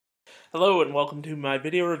Hello and welcome to my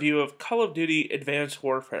video review of Call of Duty Advanced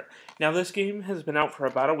Warfare. Now this game has been out for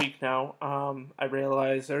about a week now. I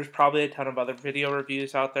realize there's probably a ton of other video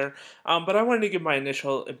reviews out there, but I wanted to give my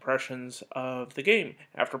initial impressions of the game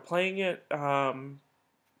after playing it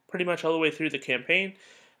pretty much all the way through the campaign,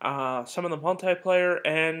 some of the multiplayer,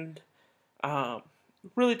 and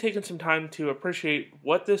really taking some time to appreciate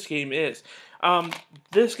what this game is.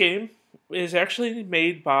 This game is actually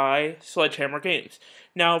made by Sledgehammer Games.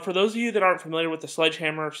 Now, for those of you that aren't familiar with the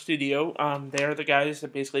Sledgehammer studio, they're the guys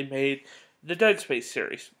that basically made the Dead Space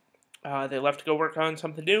series. They left to go work on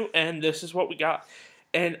something new, and this is what we got.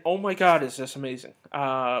 And oh my god, is this amazing.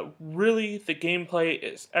 Really, the gameplay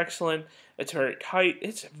is excellent. It's very tight.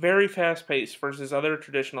 It's very fast-paced versus other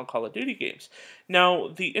traditional Call of Duty games. Now,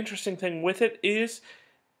 the interesting thing with it is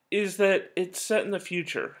that it's set in the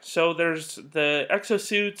future. So there's the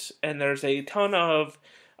exosuits, and there's a ton of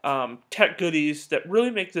tech goodies that really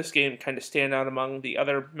make this game kind of stand out among the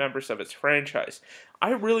other members of its franchise. I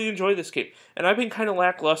really enjoy this game, and I've been kind of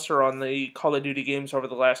lackluster on the Call of Duty games over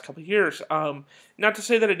the last couple of years. Not to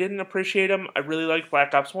say that I didn't appreciate them. I really liked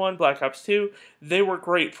Black Ops 1, Black Ops 2. They were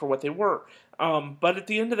great for what they were. But at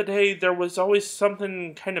the end of the day, there was always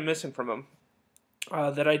something kind of missing from them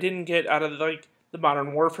that I didn't get out of the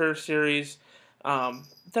Modern Warfare series,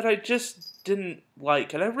 that I just didn't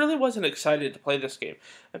like, and I really wasn't excited to play this game.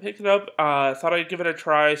 I picked it up, thought I'd give it a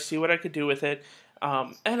try, see what I could do with it,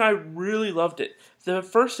 and I really loved it. The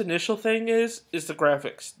first initial thing is the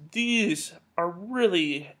graphics. These are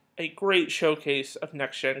really a great showcase of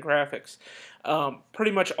next-gen graphics.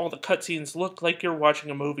 Pretty much all the cutscenes look like you're watching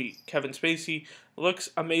a movie. Kevin Spacey looks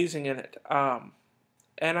amazing in it.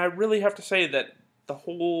 And I really have to say that the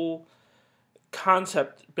whole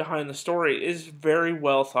concept behind the story is very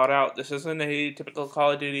well thought out. This isn't a typical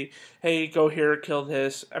Call of Duty, hey, go here, kill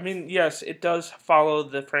this. I mean, yes, it does follow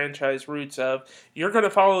the franchise roots of, you're going to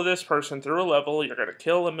follow this person through a level, you're going to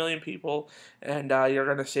kill 1 million people, and you're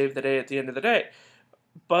going to save the day at the end of the day.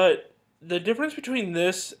 But the difference between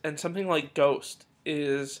this and something like Ghost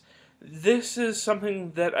is, this is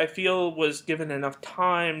something that I feel was given enough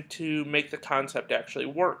time to make the concept actually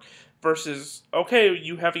work, versus, okay,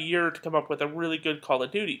 you have a year to come up with a really good Call of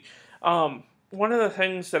Duty. One of the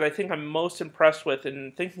things that I think I'm most impressed with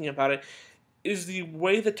in thinking about it is the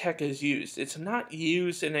way the tech is used. It's not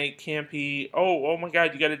used in a campy, oh my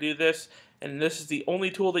god, you gotta do this, and this is the only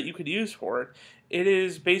tool that you could use for it. It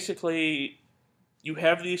is basically, you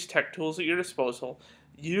have these tech tools at your disposal,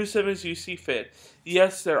 use them as you see fit.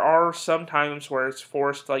 Yes, there are some times where it's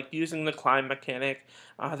forced, like using the climb mechanic.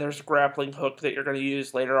 There's a grappling hook that you're going to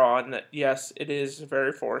use later on that, yes, it is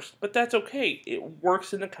very forced, but that's okay. It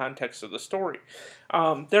works in the context of the story.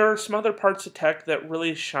 There are some other parts of tech that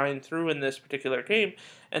really shine through in this particular game,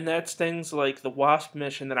 and that's things like the WASP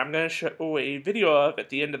mission that I'm going to show a video of at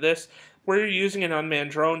the end of this, where you're using an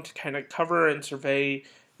unmanned drone to kind of cover and survey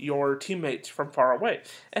your teammates from far away.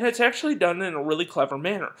 And it's actually done in a really clever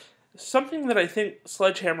manner. Something that I think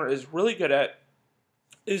Sledgehammer is really good at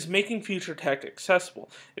is making future tech accessible.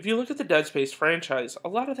 If you look at the Dead Space franchise, a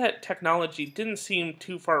lot of that technology didn't seem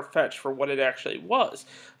too far-fetched for what it actually was.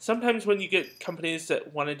 Sometimes when you get companies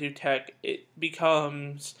that want to do tech, it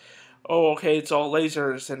becomes, oh, okay, it's all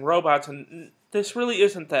lasers and robots, and this really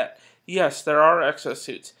isn't that. Yes, there are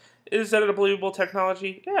exosuits. Is that a believable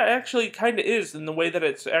technology? Yeah, it actually kind of is in the way that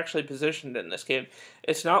it's actually positioned in this game.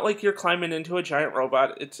 It's not like you're climbing into a giant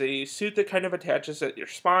robot. It's a suit that kind of attaches at your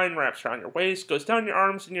spine, wraps around your waist, goes down your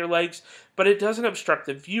arms and your legs, but it doesn't obstruct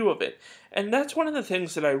the view of it. And that's one of the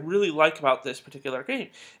things that I really like about this particular game,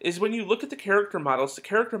 is when you look at the character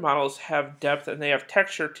models have depth and they have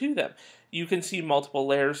texture to them. You can see multiple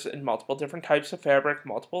layers and multiple different types of fabric,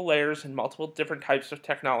 multiple layers and multiple different types of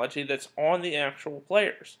technology that's on the actual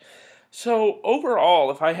players. So overall,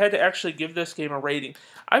 if I had to actually give this game a rating,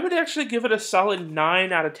 I would actually give it a solid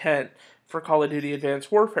 9 out of 10 for Call of Duty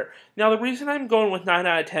Advanced Warfare. Now, the reason I'm going with 9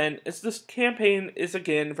 out of 10 is this campaign is,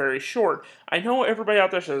 again, very short. I know everybody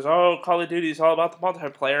out there says, oh, Call of Duty is all about the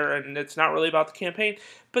multiplayer, and it's not really about the campaign.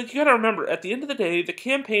 But you gotta remember, at the end of the day, the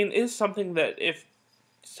campaign is something that, if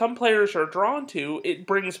some players are drawn to, it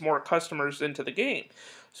brings more customers into the game.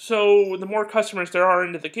 So the more customers there are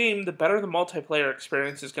into the game, the better the multiplayer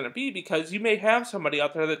experience is going to be, because you may have somebody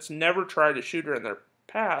out there that's never tried a shooter in their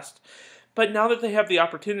past, but now that they have the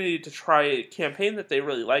opportunity to try a campaign that they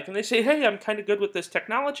really like, and they say, hey, I'm kind of good with this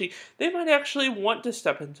technology, they might actually want to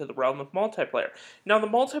step into the realm of multiplayer. Now, the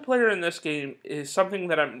multiplayer in this game is something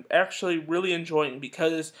that I'm actually really enjoying,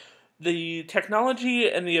 because the technology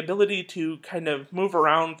and the ability to kind of move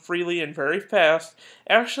around freely and very fast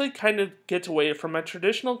actually kind of gets away from a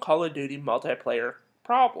traditional Call of Duty multiplayer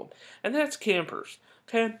problem, and that's campers.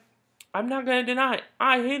 Okay, I'm not going to deny it.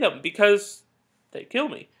 I hate them because they kill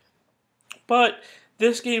me. But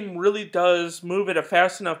this game really does move at a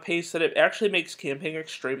fast enough pace that it actually makes camping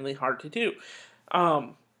extremely hard to do.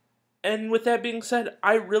 And with that being said,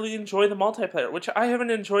 I really enjoy the multiplayer, which I haven't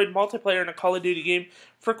enjoyed multiplayer in a Call of Duty game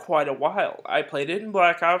for quite a while. I played it in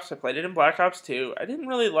Black Ops, I played it in Black Ops 2. I didn't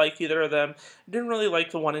really like either of them. I didn't really like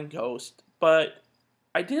the one in Ghost, but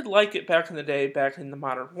I did like it back in the day, back in the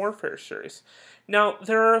Modern Warfare series. Now,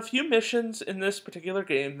 there are a few missions in this particular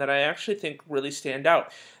game that I actually think really stand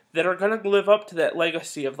out, that are going to live up to that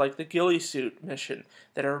legacy of like the ghillie suit mission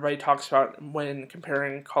that everybody talks about when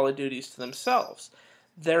comparing Call of Duties to themselves.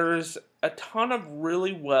 There's a ton of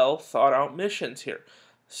really well thought out missions here.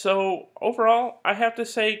 So overall, I have to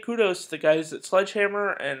say kudos to the guys at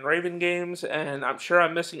Sledgehammer and Raven Games, and I'm sure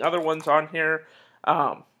I'm missing other ones on here.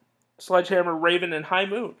 Sledgehammer, Raven, and High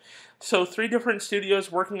Moon. So 3 different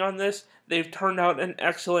studios working on this. They've turned out an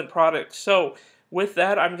excellent product. So with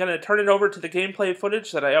that, I'm going to turn it over to the gameplay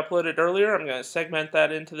footage that I uploaded earlier. I'm going to segment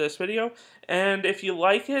that into this video. And if you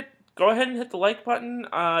like it, go ahead and hit the like button.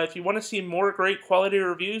 If you want to see more great quality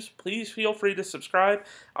reviews, please feel free to subscribe.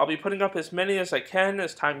 I'll be putting up as many as I can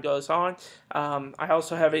as time goes on. I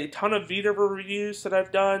also have a ton of Vita reviews that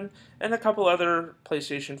I've done, and a couple other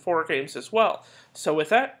PlayStation 4 games as well. So with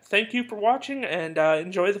that, thank you for watching, and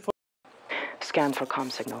enjoy the footage. Scan for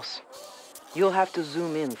comm signals. You'll have to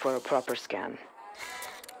zoom in for a proper scan.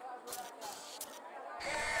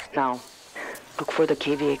 Now, look for the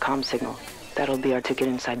KVA comm signal. That'll be our ticket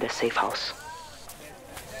inside the safe house.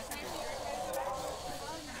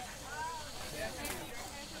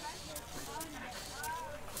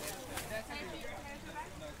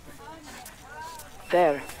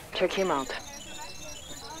 There, check him out.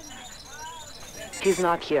 He's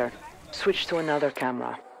not here. Switch to another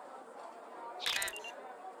camera.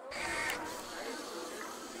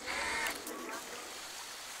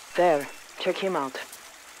 There, check him out.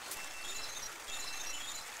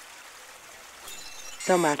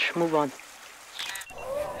 No match, move on.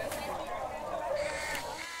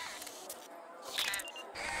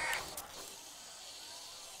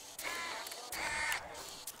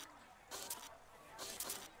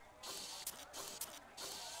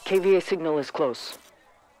 KVA signal is close.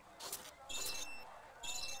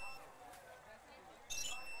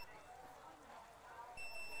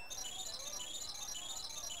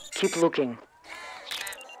 Keep looking.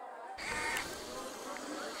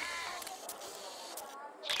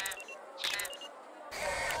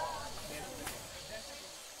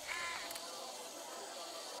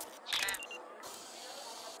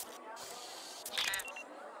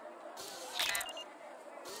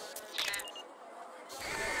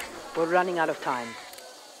 We're running out of time.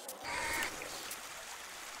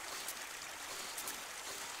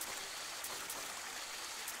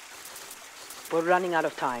 We're running out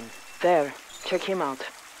of time. There, check him out.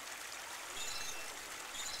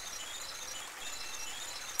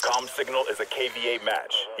 Comm signal is a KVA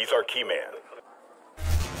match. He's our key man.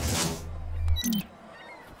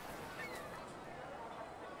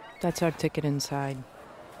 That's our ticket inside.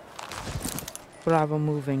 Bravo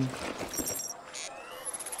moving.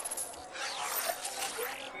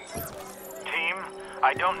 Team,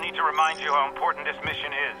 I don't need to remind you how important this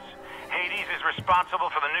mission is. Hades is responsible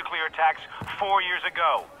for the nuclear attacks 4 years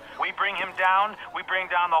ago. We bring him down, we bring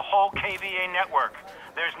down the whole KVA network.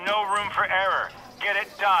 There's no room for error. Get it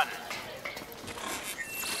done.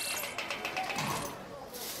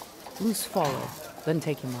 Loose follow, then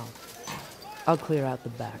take him out. I'll clear out the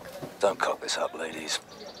back. Don't cock this up, ladies.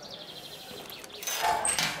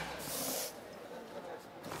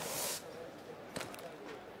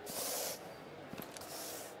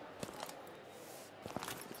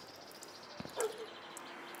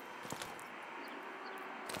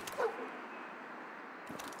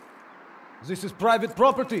 This is private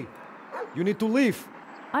property. You need to leave.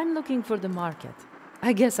 I'm looking for the market.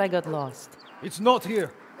 I guess I got lost. It's not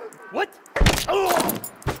here. What?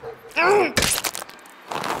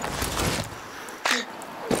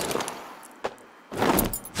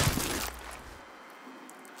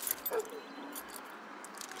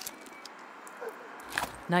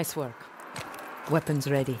 Nice work. Weapons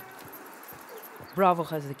ready. Bravo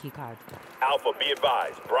has the key card. Alpha, be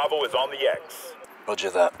advised. Bravo is on the X. Roger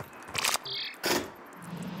that.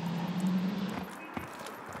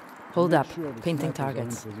 Hold up. Painting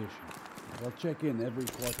targets. I'll check in every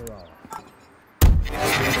quarter hour.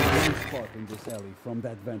 Spot in this alley from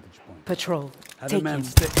that vantage point. Patrol. Have Take a man him.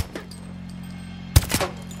 stay.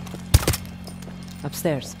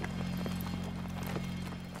 Upstairs.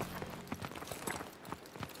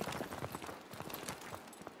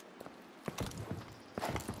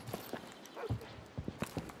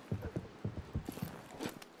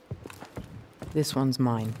 This one's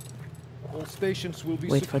mine. All stations will be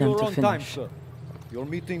Wait for them secure to on time, finish. sir. Your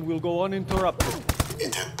meeting will go uninterrupted.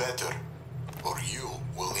 It had better, or you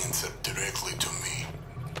will answer directly to me.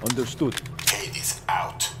 Understood. Hades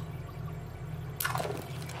out.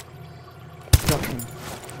 Drop him.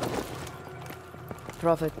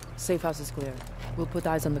 Prophet, safe house is clear. We'll put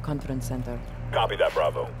eyes on the conference center. Copy that,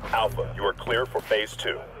 Bravo. Alpha, you are clear for phase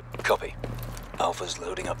 2. Copy. Alpha's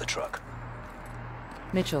loading up the truck.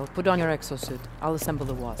 Mitchell, put on your exosuit. I'll assemble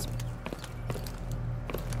the Wasp.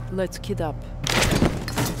 Let's kid up.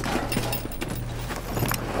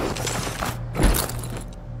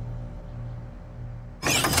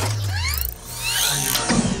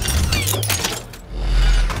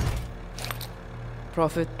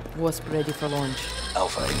 Prophet, Wasp ready for launch.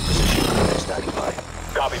 Alpha in position. Standing by.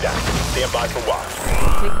 Copy that. Stand by for Wasp.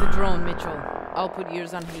 Take the drone, Mitchell. I'll put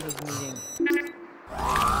ears on Hades' meeting.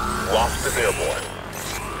 Wasp is airborne.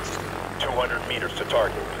 200 meters to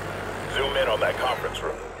target. Zoom in on that conference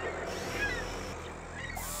room.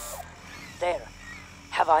 There.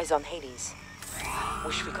 Have eyes on Hades.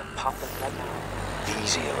 Wish we could pop them right now.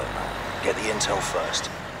 Easy, Elena. Get the intel first.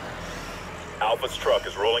 Alpha's truck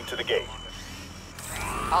is rolling to the gate.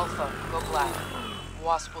 Alpha, go black.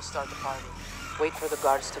 Wasp will start the party. Wait for the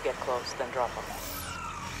guards to get close, then drop them.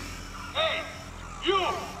 Hey! You!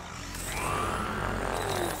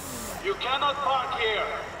 You cannot park here!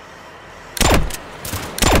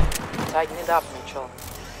 Tighten it up, Mitchell.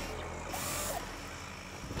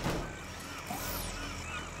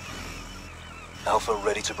 Alpha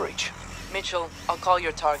ready to breach. Mitchell, I'll call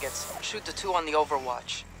your targets. Shoot the two on the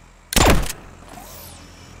Overwatch.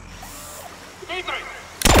 Dmitri!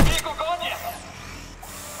 Vehicle gone yet?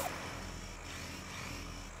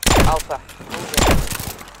 Alpha, move in.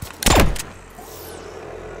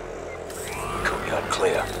 Courtyard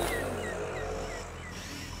clear.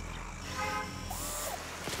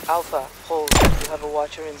 Alpha, hold. You have a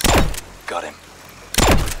watcher inside. Got him.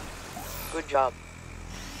 Good job.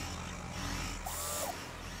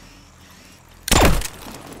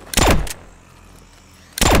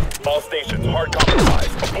 All stations, hard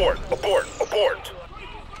compromise. Abort, abort, abort.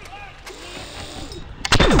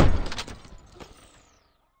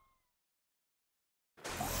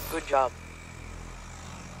 Good job.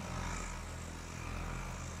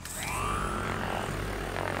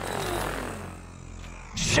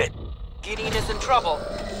 Shit. Gideon is in trouble.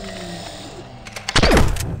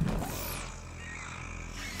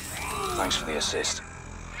 Thanks for the assist.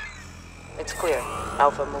 It's clear.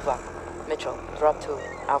 Alpha, move up. Mitchell, drop two.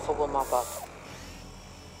 Alpha will mop up.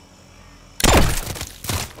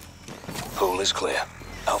 Pool is clear.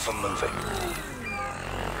 Alpha moving.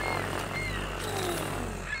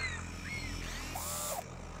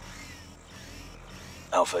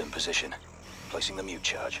 Alpha in position. Placing the mute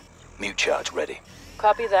charge. Mute charge ready.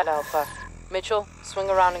 Copy that, Alpha. Mitchell, swing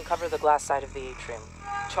around and cover the glass side of the atrium.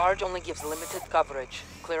 Charge only gives limited coverage.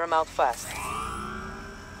 Clear him out fast.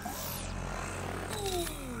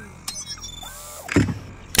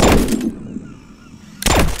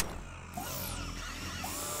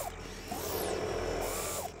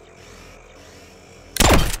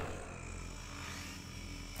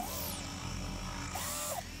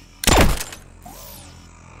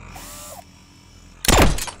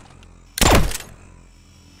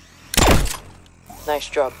 Nice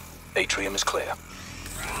job. Atrium is clear.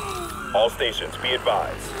 All stations, be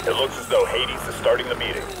advised. It looks as though Hades is starting the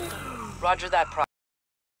meeting. Roger that,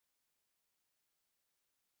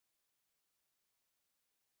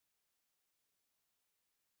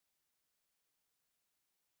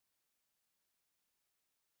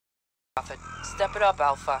 Prophet. Step it up,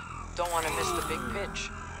 Alpha. Don't want to miss the big pitch.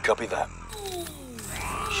 Copy that.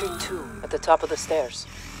 Shoot two at the top of the stairs.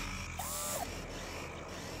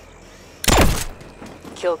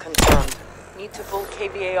 Kill confirmed. Need to pull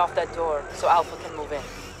KVA off that door so Alpha can move in.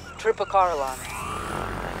 Trip a car alarm.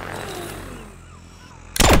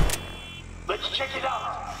 Let's check it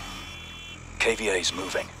out! KVA's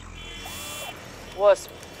moving.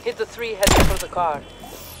 Wasp, hit the three headed for the car.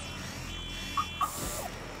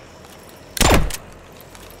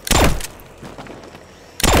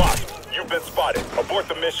 Wasp, you've been spotted. Abort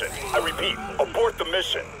the mission. I repeat, abort the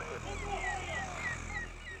mission.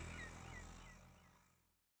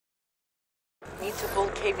 Need to pull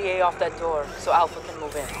KVA off that door so Alpha can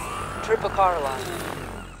move in. Trip a car alarm.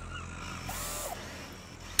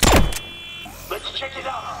 Let's check it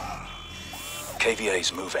out!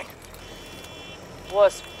 KVA's moving.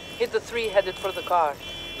 Wasp, hit the three headed for the car.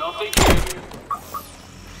 Nothing here.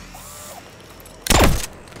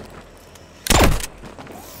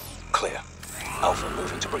 Clear. Alpha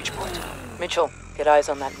moving to breach point. Mitchell, get eyes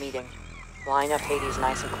on that meeting. Line up Hades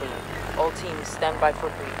nice and clean. All teams, stand by for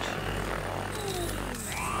breach.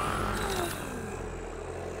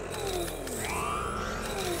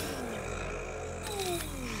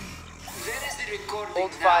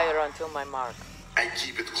 Hold fire until my mark. I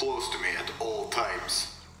keep it close to me at all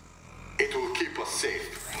times. It will keep us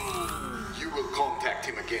safe. You will contact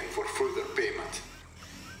him again for further payment.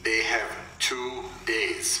 They have 2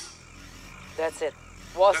 days. That's it.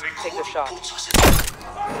 Wasp, take the shot.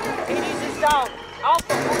 Hades is down.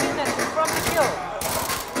 Alpha, move in and confirm the kill.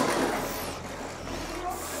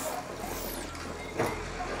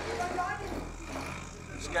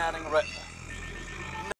 Scanning red.